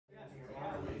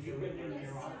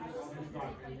That's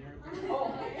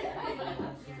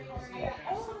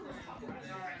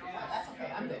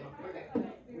okay, I'm good. We're good.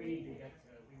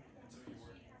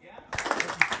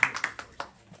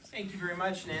 Thank you very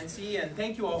much, Nancy, and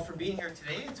thank you all for being here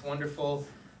today. It's wonderful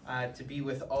to be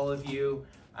with all of you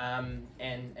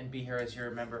and be here as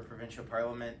your member of provincial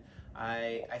parliament.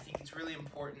 I think it's really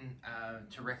important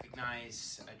to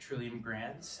recognize Trillium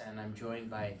grants, and I'm joined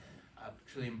by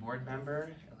Trillium board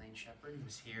member Elaine Shepherd,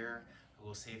 who's here, who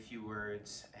will say a few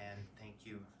words. And thank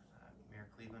you, Mayor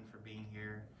Cleveland, for being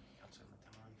here, Councillor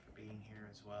Matamon for being here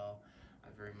as well. I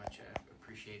very much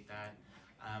appreciate that.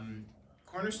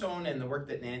 Cornerstone and the work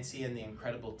that Nancy and the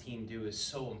incredible team do is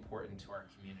so important to our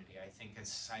community. I think as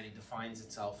society defines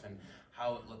itself and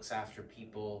how it looks after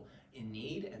people in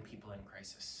need and people in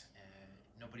crisis.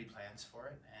 Nobody plans for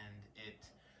it, and it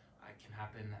can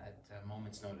happen at a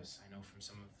moment's notice. I know from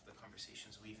some of the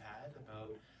conversations we've had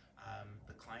about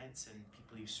the clients and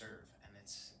people you serve, and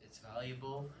it's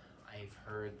valuable. I've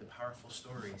heard the powerful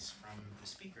stories from the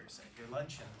speakers at your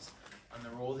luncheons on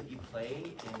the role that you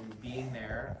play in being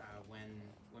there when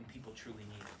people truly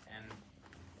need it. And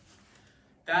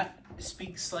that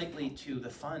speaks slightly to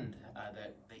the fund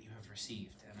that you have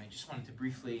received. And I just wanted to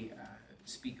briefly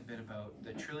speak a bit about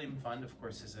the Trillium Fund. Of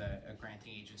course, is a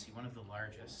granting agency, one of the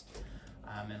largest.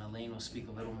 And Elaine will speak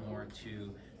a little more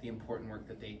to the important work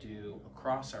that they do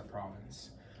across our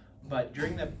province. But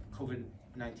during the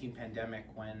COVID-19 pandemic,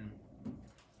 when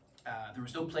there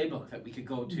was no playbook that we could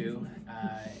go to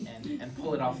and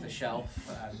pull it off the shelf,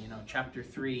 you know, chapter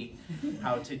 3,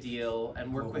 how to deal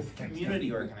and work with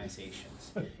community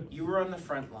organizations. You were on the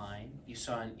front line, you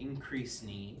saw an increased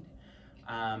need,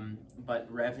 but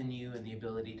revenue and the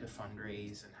ability to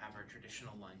fundraise and have our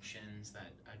traditional luncheons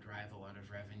that drive a lot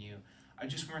of revenue,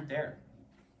 just weren't there.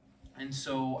 And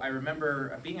so I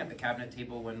remember being at the cabinet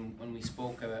table when we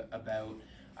spoke about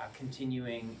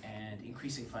continuing and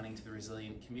increasing funding to the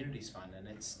Resilient Communities Fund, and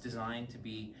it's designed to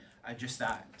be just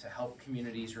that, to help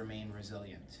communities remain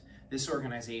resilient. This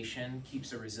organization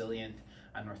keeps a resilient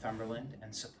Northumberland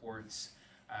and supports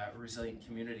a resilient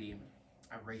community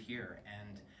right here.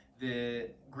 And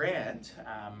the grant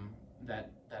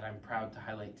that I'm proud to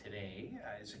highlight today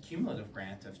is a cumulative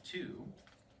grant of 2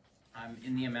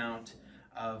 in the amount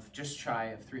of just shy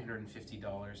of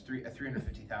 $350,000,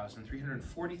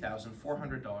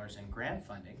 $340,400 in grant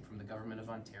funding from the Government of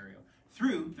Ontario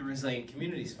through the Resilient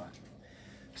Communities Fund.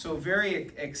 So very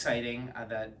exciting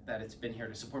that it's been here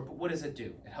to support, but what does it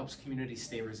do? It helps communities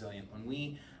stay resilient. When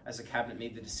we, as a cabinet,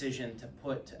 made the decision to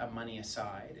put money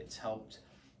aside, it's helped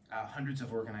hundreds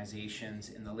of organizations.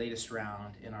 In the latest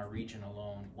round in our region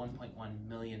alone, $1.1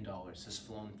 million has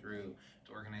flown through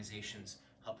to organizations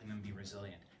helping them be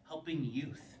resilient. Helping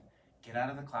youth get out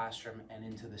of the classroom and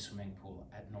into the swimming pool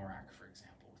at NORAC, for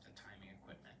example, with the timing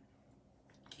equipment.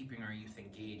 Keeping our youth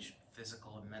engaged,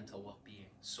 physical and mental well-being,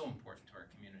 so important to our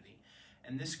community.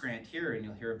 And this grant here, and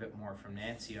you'll hear a bit more from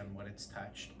Nancy on what it's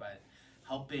touched, but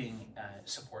helping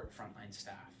support frontline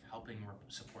staff, helping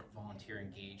support volunteer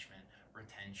engagement,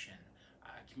 retention,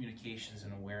 communications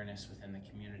and awareness within the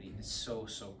community is so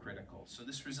critical. So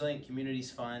this Resilient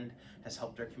Communities Fund has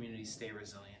helped our communities stay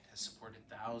resilient, has supported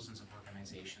thousands of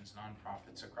organizations,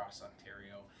 nonprofits across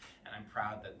Ontario, and I'm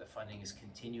proud that the funding is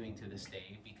continuing to this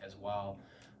day, because while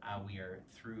we are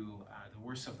through the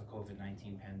worst of the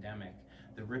COVID-19 pandemic,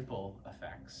 the ripple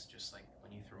effects, just like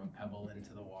when you throw a pebble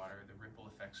into the water, the ripple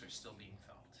effects are still being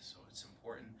felt. So it's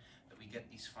important that we get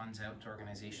these funds out to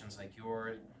organizations like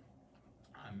yours,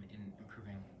 in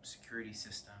improving security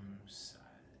systems,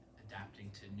 adapting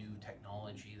to new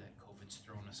technology that COVID's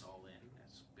thrown us all in.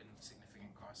 It's been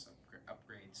significant cost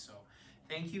upgrades. So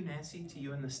thank you, Nancy, to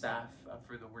you and the staff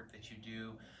for the work that you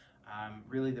do.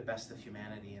 Really the best of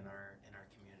humanity in our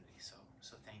community. So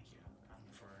thank you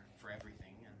for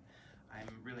everything. And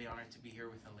I'm really honored to be here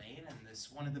with Elaine and this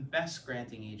one of the best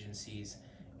granting agencies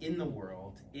in the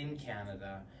world, in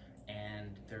Canada,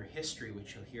 and their history,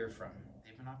 which you'll hear from.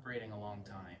 They've been operating a long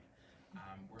time.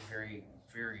 We're very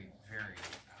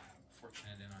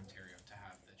fortunate in Ontario to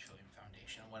have the Trillium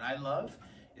Foundation. What I love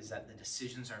is that the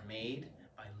decisions are made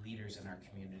by leaders in our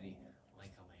community,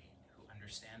 like Elaine, who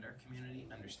understand our community,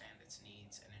 understand its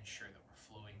needs, and ensure that we're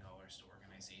flowing dollars to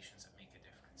organizations that make a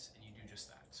difference. And you do just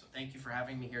that. So thank you for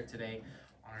having me here today.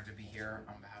 Honored to be here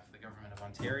on behalf of the Government of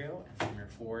Ontario and Premier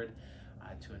Ford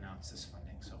to announce this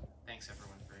funding. So thanks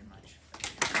everyone very much.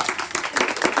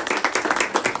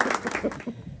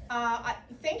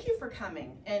 Thank you for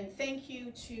coming, and thank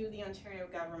you to the Ontario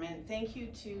government. Thank you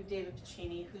to David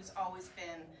Piccini, who's always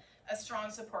been a strong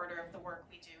supporter of the work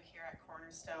we do here at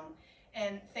Cornerstone.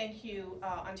 And thank you,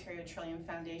 Ontario Trillium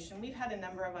Foundation. We've had a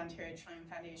number of Ontario Trillium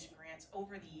Foundation grants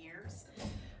over the years.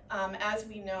 As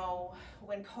we know,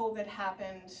 when COVID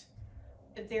happened,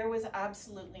 there was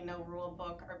absolutely no rule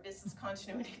book. Our business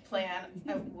continuity plan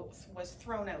was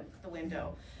thrown out the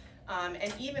window.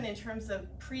 And even in terms of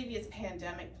previous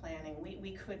pandemic planning,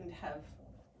 we couldn't have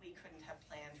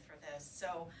planned for this.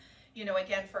 So, you know,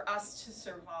 again, for us to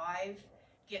survive,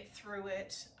 get through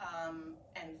it,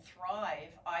 and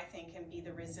thrive, I think, and be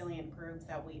the resilient group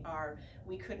that we are,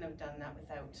 we couldn't have done that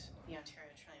without the Ontario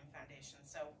Trillium Foundation.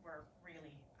 So we're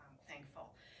really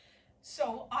thankful.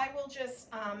 So I will just,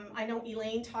 I know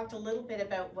Elaine talked a little bit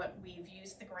about what we've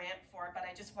used the grant for, but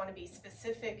I just want to be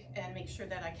specific and make sure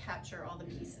that I capture all the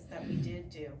pieces that we did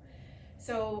do.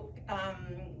 So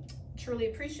truly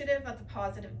appreciative of the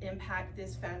positive impact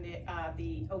this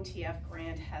the OTF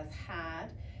grant has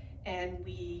had, and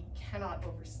we cannot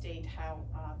overstate how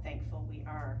thankful we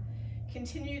are.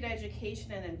 Continued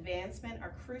education and advancement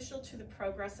are crucial to the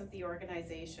progress of the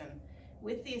organization.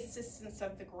 With the assistance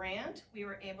of the grant, we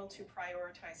were able to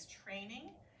prioritize training,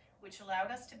 which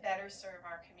allowed us to better serve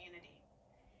our community.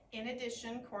 In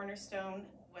addition, Cornerstone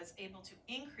was able to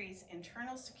increase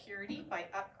internal security by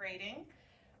upgrading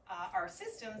our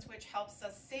systems, which helps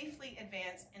us safely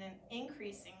advance in an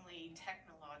increasingly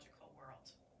technological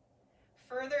world.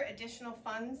 Further, additional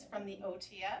funds from the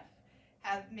OTF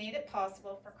have made it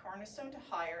possible for Cornerstone to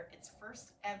hire its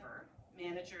first ever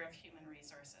manager of human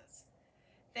resources.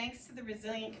 Thanks to the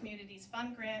Resilient Communities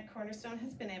Fund grant, Cornerstone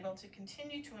has been able to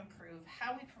continue to improve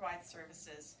how we provide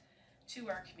services to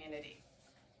our community.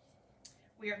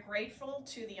 We are grateful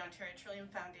to the Ontario Trillium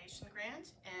Foundation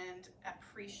grant and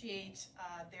appreciate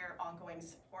their ongoing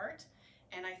support.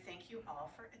 And I thank you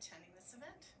all for attending this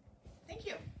event. Thank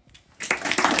you.